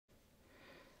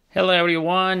Hello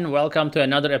everyone, welcome to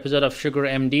another episode of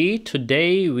SugarMD.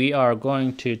 Today we are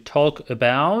going to talk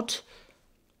about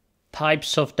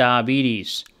types of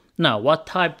diabetes. Now, what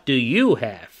type do you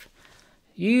have?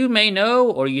 You may know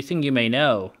or you think you may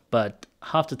know, but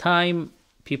half the time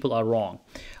people are wrong.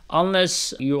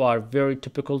 Unless you are very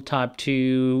typical type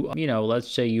 2, let's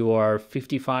say you are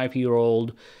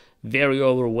 55-year-old, very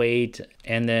overweight,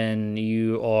 and then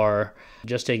you are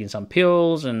just taking some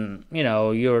pills and,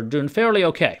 you're doing fairly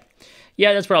okay.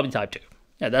 Yeah, that's probably type 2.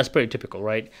 Yeah, that's pretty typical,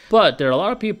 right? But there are a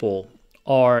lot of people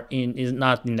is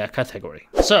not in that category.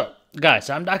 So, guys,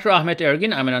 I'm Dr. Ahmet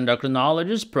Ergin. I'm an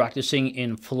endocrinologist practicing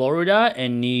in Florida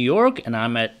and New York, and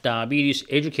I'm a diabetes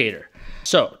educator.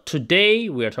 So, today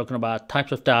we are talking about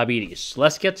types of diabetes.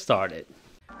 Let's get started.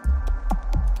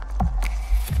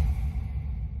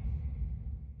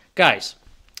 Guys,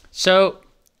 so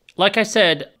like I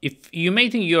said, if you may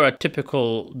think you're a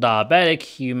typical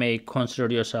diabetic, you may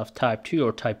consider yourself type 2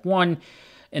 or type 1,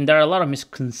 and there are a lot of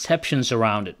misconceptions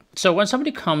around it. So when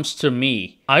somebody comes to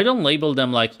me, I don't label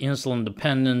them like insulin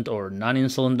dependent or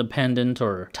non-insulin dependent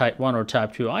or type 1 or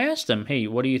type 2. I ask them, hey,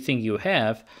 what do you think you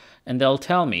have? And they'll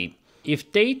tell me.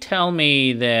 If they tell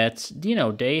me that,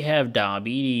 they have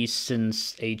diabetes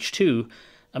since age 2,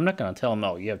 I'm not going to tell them,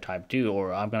 no, you have type 2,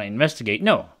 or I'm going to investigate.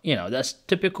 No, that's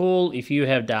typical. If you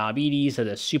have diabetes at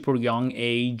a super young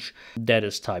age, that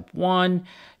is type 1.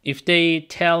 If they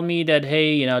tell me that,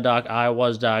 hey, doc, I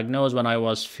was diagnosed when I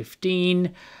was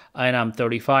 15, and I'm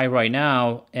 35 right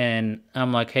now, and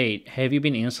I'm like, hey, have you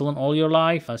been insulin all your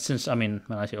life? When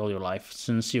I say all your life,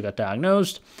 since you got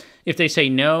diagnosed. If they say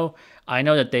no, I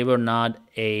know that they were not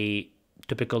a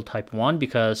typical type 1,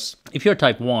 because if you're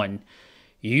type 1,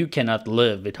 you cannot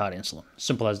live without insulin.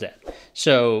 Simple as that.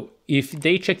 So if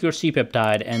they check your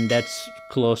C-peptide and that's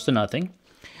close to nothing,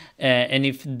 and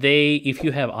if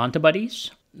you have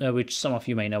antibodies, which some of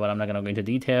you may know, but I'm not going to go into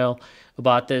detail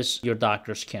about this, your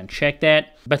doctors can check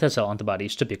that. Beta cell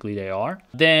antibodies, typically they are.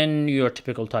 Then you're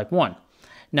typical type 1.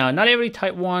 Now, not every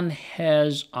type 1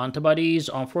 has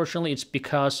antibodies. Unfortunately, it's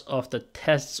because of the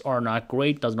tests are not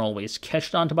great, doesn't always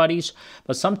catch the antibodies,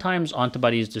 but sometimes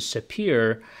antibodies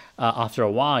disappear after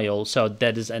a while, so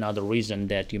that is another reason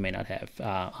that you may not have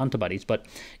antibodies. But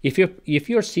if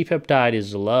your C-peptide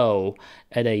is low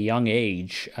at a young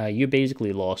age, you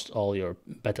basically lost all your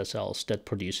beta cells that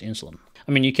produce insulin.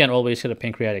 You can't always get a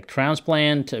pancreatic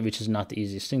transplant, which is not the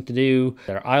easiest thing to do.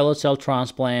 There are islet cell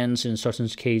transplants in certain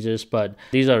cases, but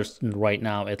these are right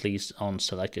now at least on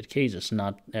selected cases.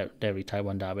 Not every type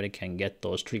 1 diabetic can get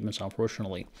those treatments,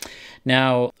 unfortunately.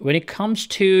 Now, when it comes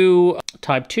to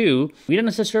type 2, we don't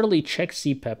necessarily check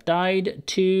C-peptide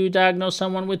to diagnose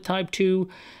someone with type 2,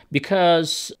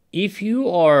 because if you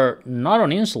are not on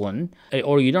insulin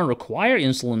or you don't require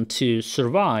insulin to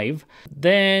survive,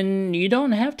 then you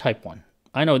don't have type 1.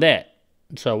 I know that.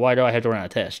 So why do I have to run a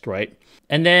test, right?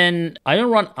 And then I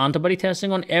don't run antibody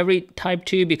testing on every type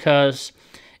 2 because,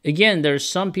 again, there's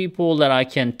some people that I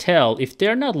can tell if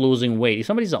they're not losing weight. If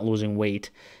somebody's not losing weight,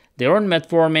 they're on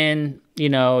metformin,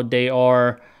 they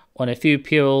are on a few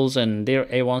pills and their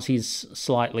A1C is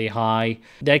slightly high,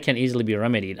 that can easily be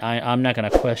remedied. I'm not going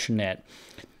to question that.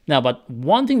 Now, but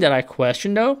one thing that I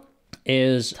question, though,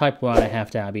 is type 1 and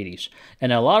have diabetes.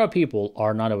 And a lot of people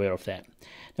are not aware of that.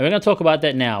 Now, we're going to talk about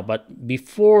that now, but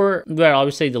before, I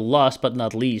would say the last but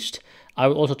not least, I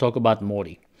will also talk about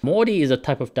MODY. MODY is a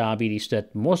type of diabetes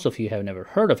that most of you have never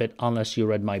heard of it, unless you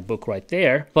read my book right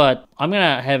there. But I'm going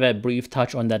to have a brief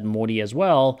touch on that MODY as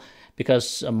well,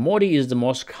 because MODY is the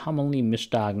most commonly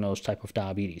misdiagnosed type of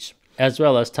diabetes, as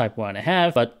well as type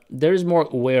 1.5, but there is more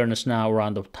awareness now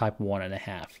around the type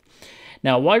 1.5.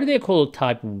 Now, why do they call it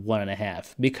type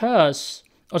 1.5? Because,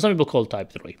 or some people call it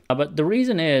type 3. But the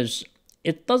reason is,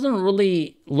 it doesn't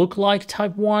really look like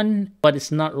type 1, but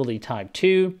it's not really type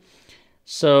 2.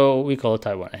 So we call it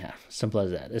type 1.5. Simple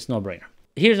as that. It's no brainer.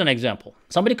 Here's an example.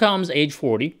 Somebody comes age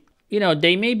 40.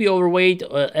 They may be overweight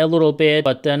a little bit,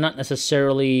 but they're not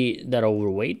necessarily that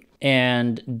overweight.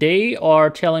 And they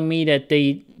are telling me that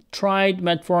they tried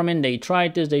metformin, they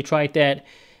tried this, they tried that.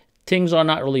 Things are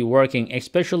not really working,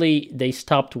 especially they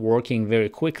stopped working very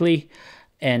quickly.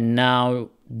 And now,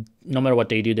 no matter what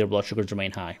they do, their blood sugars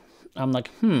remain high. I'm like,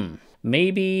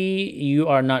 maybe you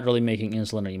are not really making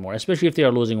insulin anymore, especially if they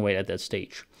are losing weight at that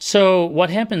stage. So what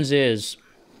happens is,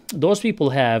 those people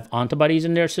have antibodies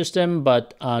in their system,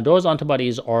 but those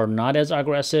antibodies are not as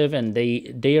aggressive, and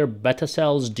their beta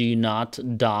cells do not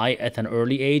die at an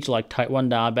early age like type 1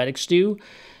 diabetics do.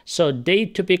 So they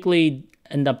typically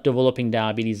end up developing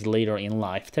diabetes later in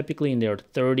life, typically in their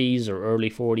 30s or early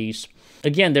 40s.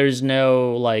 Again, there is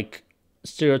no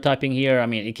stereotyping here. I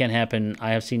mean, it can happen.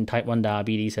 I have seen type 1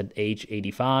 diabetes at age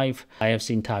 85. I have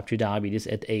seen type 2 diabetes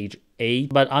at age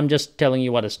 8. But I'm just telling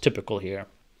you what is typical here.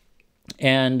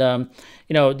 And,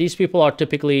 you know, these people are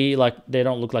typically like, they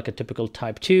don't look like a typical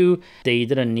type 2. They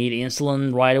didn't need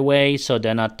insulin right away, so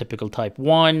they're not typical type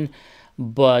 1.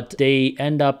 But they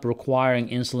end up requiring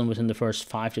insulin within the first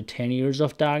 5 to 10 years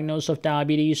of diagnosis of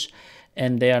diabetes.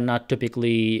 And they are not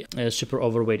typically super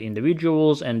overweight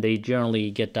individuals, and they generally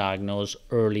get diagnosed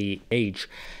early age.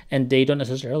 And they don't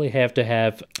necessarily have to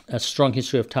have a strong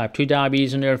history of type 2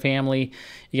 diabetes in their family.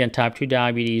 Again, type 2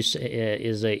 diabetes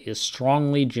is a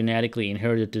strongly genetically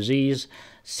inherited disease.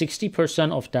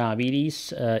 60% of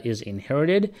diabetes is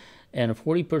inherited, and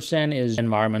 40% is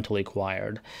environmentally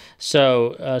acquired.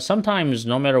 So sometimes,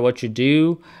 no matter what you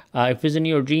do, if it's in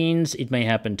your genes, it may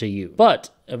happen to you. But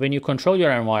when you control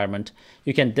your environment,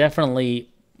 you can definitely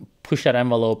push that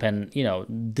envelope and, you know,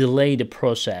 delay the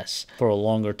process for a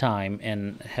longer time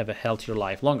and have a healthier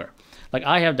life longer. Like,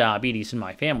 I have diabetes in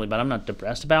my family, but I'm not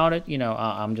depressed about it. You know,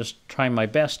 I'm just trying my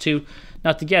best to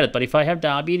not to get it. But if I have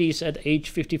diabetes at age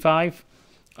 55,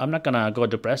 I'm not going to go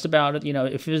depressed about it. You know,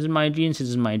 if it's in my genes,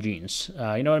 it's in my genes.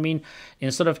 You know what I mean?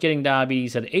 Instead of getting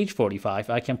diabetes at age 45,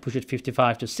 I can push it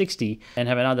 55 to 60 and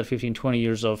have another 15, 20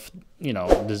 years of, you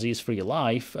know, disease-free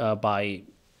life by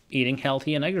eating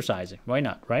healthy and exercising. Why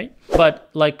not, right? But,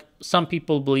 like, some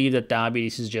people believe that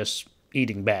diabetes is just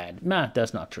eating bad. Nah,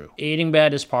 that's not true. Eating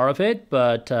bad is part of it,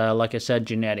 but like I said,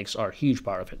 genetics are a huge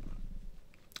part of it.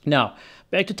 Now,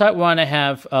 back to type 1, I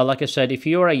have, like I said, if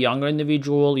you're a younger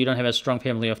individual, you don't have a strong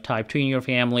family of type 2 in your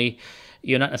family,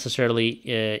 you're not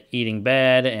necessarily eating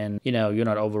bad, and, you know, you're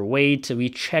not overweight. We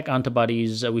check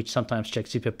antibodies, we sometimes check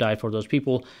C-peptide for those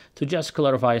people to just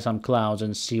clarify some clouds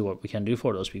and see what we can do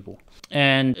for those people.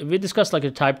 And we discussed, like,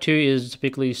 a type 2 is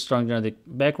typically strong genetic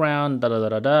background,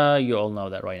 you all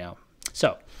know that right now.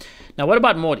 So, now what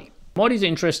about MODY? MODY is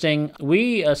interesting.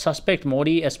 We suspect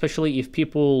MODY, especially if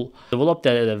people develop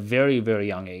that at a very, very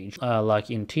young age,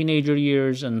 like in teenager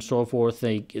years and so forth.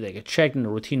 They get checked in a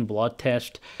routine blood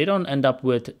test. They don't end up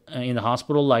with in the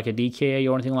hospital like a DKA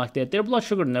or anything like that. Their blood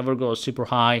sugar never goes super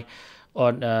high,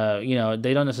 or you know,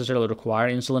 they don't necessarily require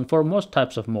insulin for most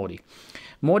types of MODY.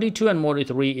 MODY 2 and MODY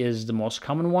 3 is the most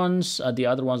common ones. The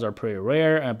other ones are pretty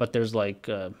rare, but there's like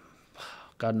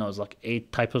God knows, like 8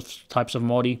 types of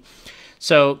MODY.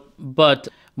 So, but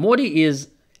MODY is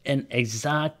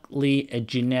exactly a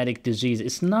genetic disease.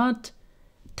 It's not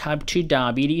type 2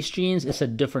 diabetes genes, it's a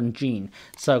different gene.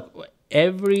 So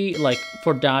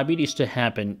for diabetes to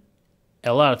happen,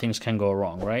 a lot of things can go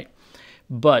wrong, right?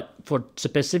 But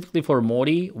specifically for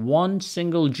MODY, one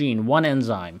single gene, one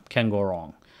enzyme can go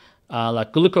wrong.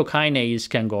 Like glucokinase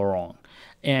can go wrong.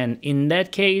 And in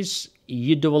that case,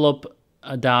 you develop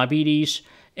diabetes,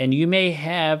 and you may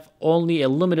have only a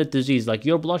limited disease. Like,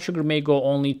 your blood sugar may go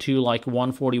only to like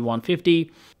 140,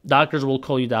 150. Doctors will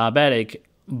call you diabetic,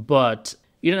 but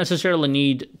you don't necessarily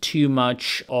need too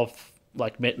much of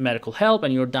like medical help,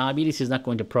 and your diabetes is not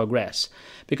going to progress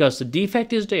because the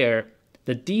defect is there.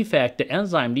 The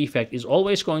enzyme defect is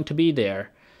always going to be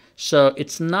there. So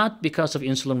it's not because of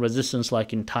insulin resistance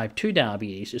like in type 2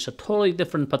 diabetes. It's a totally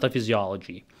different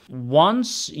pathophysiology.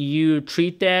 Once you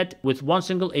treat that with one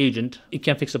single agent, it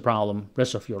can fix the problem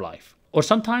rest of your life. Or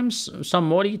sometimes some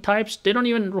MODY types, they don't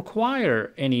even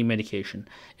require any medication.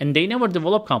 And they never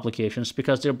develop complications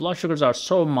because their blood sugars are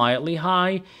so mildly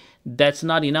high, that's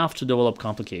not enough to develop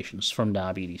complications from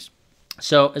diabetes.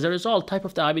 So as a result, type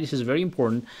of diabetes is very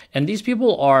important. And these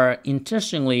people are,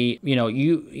 interestingly,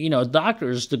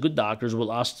 doctors, the good doctors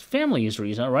will ask family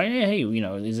histories, right? Hey,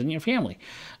 is it in your family?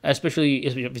 Especially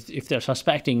if they're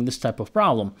suspecting this type of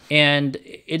problem. And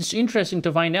it's interesting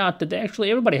to find out that actually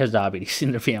everybody has diabetes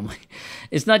in their family.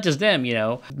 It's not just them,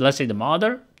 let's say the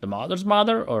mother's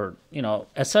mother, or,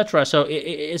 etc. So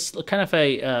it's kind of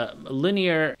a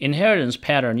linear inheritance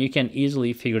pattern. You can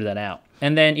easily figure that out.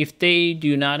 And then if they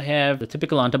do not have the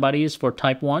typical antibodies for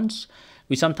type 1s,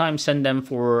 we sometimes send them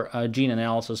for gene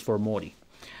analysis for MODY.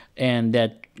 And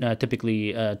that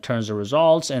typically turns the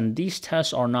results. And these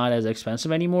tests are not as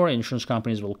expensive anymore. Insurance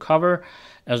companies will cover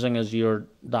as long as your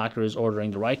doctor is ordering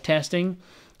the right testing,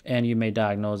 and you may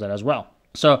diagnose that as well.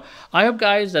 So I hope,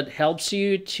 guys, that helps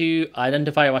you to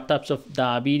identify what type of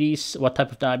diabetes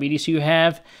you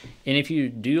have. And if you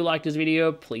do like this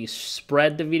video, please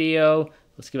spread the video.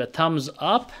 Let's give it a thumbs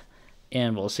up,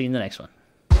 and we'll see you in the next one.